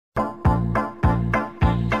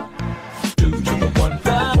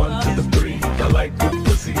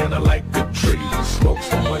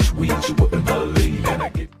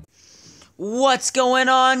What's going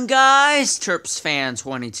on, guys?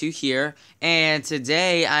 TerpsFan22 here, and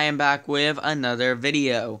today I am back with another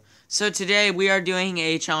video. So today we are doing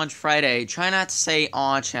a Challenge Friday. Try not to say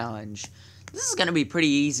 "aw" challenge. This is gonna be pretty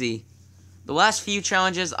easy. The last few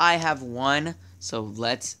challenges I have won, so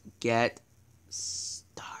let's get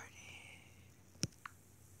started.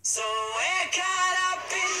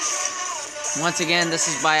 Once again, this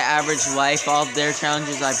is by Average Life. All of their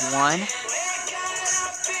challenges I've won.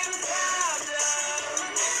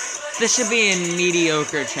 This should be a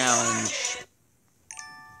mediocre challenge.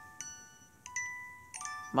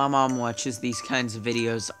 My mom watches these kinds of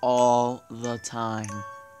videos all the time.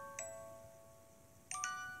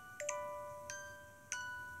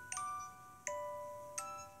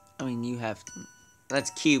 I mean, you have... That's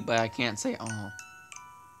cute, but I can't say "aw."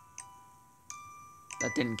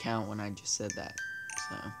 That didn't count when I just said that,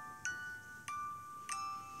 so...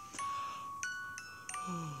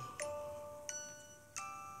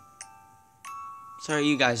 So how are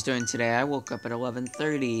you guys doing today? I woke up at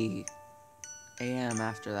 11:30 a.m.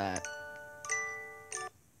 after that.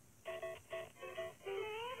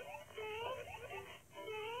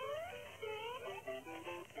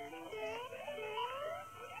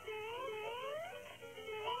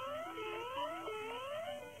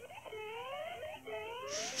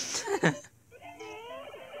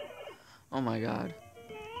 Oh my god.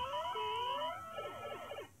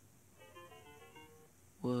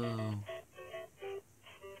 Whoa.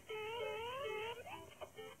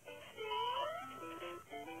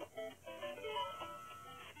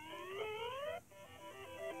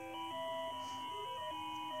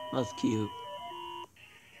 That's cute.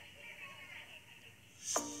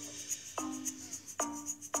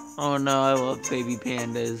 Oh no, I love baby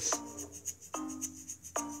pandas.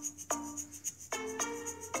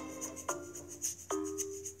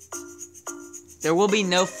 There will be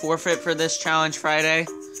no forfeit for this Challenge Friday.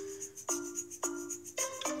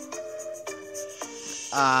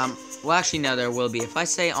 Well actually no, there will be. If I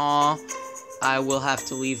say "aw," I will have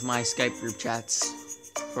to leave my Skype group chats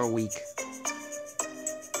for a week.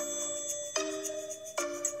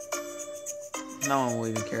 No one will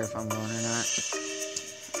even care if I'm going or not.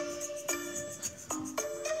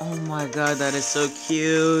 Oh my god, that is so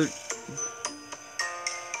cute.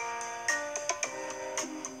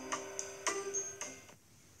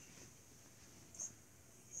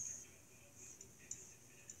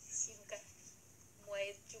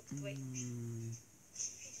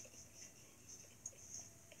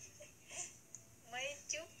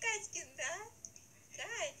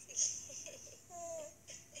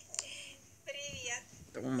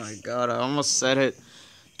 Oh my god, I almost said it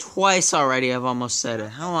twice already. I've almost said it.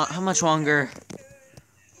 How much longer?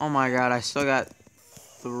 Oh my god, I still got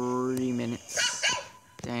 3 minutes.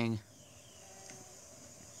 Dang.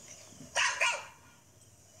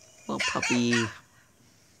 Little puppy.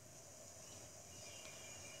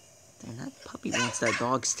 Dang, that puppy wants that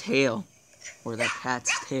dog's tail. Or that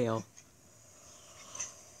cat's tail.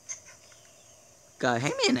 God,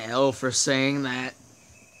 hand me an L for saying that.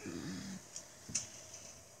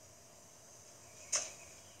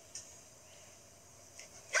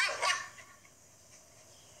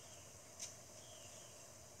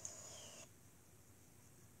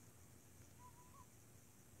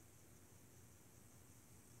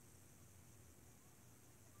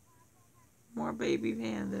 More baby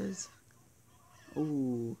pandas.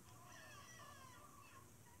 Ooh.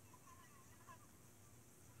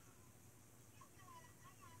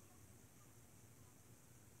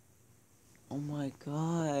 Oh my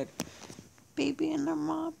god. Baby and their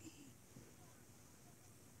mommy.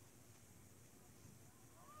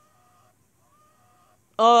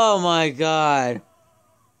 Oh my god.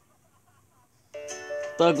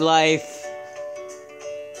 Thug life.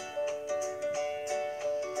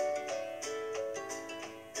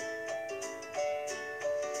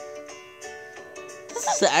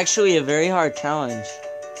 This is actually a very hard challenge.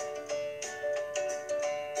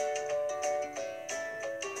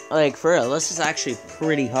 Like, for real, this is actually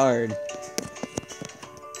pretty hard.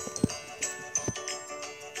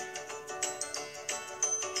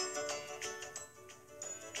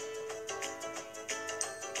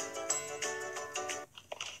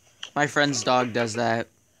 My friend's dog does that.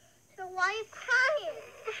 So why are you crying?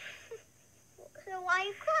 So why are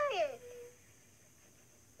you crying?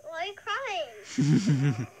 Why are you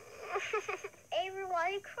crying? Avery, why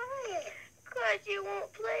are you crying? Because you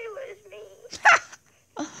won't play with me.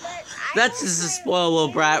 That's just a spoiled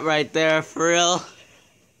little brat right there, for real.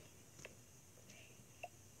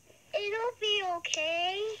 It'll be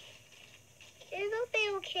okay. It'll be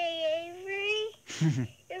okay, Avery.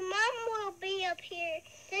 Your mom will be up here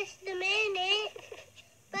just a minute,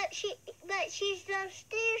 but she's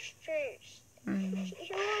downstairs first.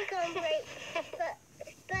 She won't come right,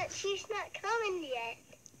 but she's not coming yet.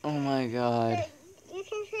 Oh my God. But you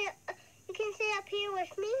can sit up here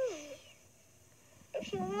with me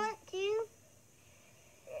if you want to.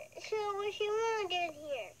 So what you want to do in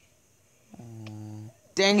here?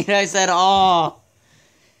 Dang it! I said "aw."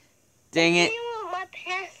 Dang it. Do you want my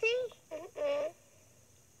passy?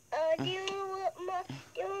 Do you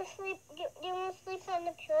want to sleep? Do you want to sleep on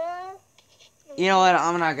the pillow? You know what?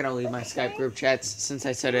 I'm not gonna leave my Skype group chats since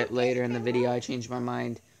I said it later in the video. I changed my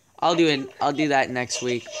mind. I'll do it. I'll do that next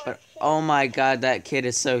week. But oh my God, that kid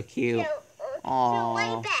is so cute. So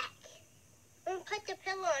lay back and put the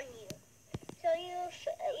pillow on you, so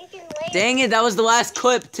you can lay. Dang it! That was the last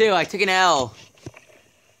clip too. I took an L.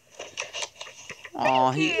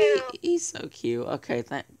 Oh, he's so cute. Okay,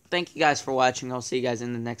 thank you guys for watching. I'll see you guys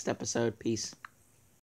in the next episode. Peace.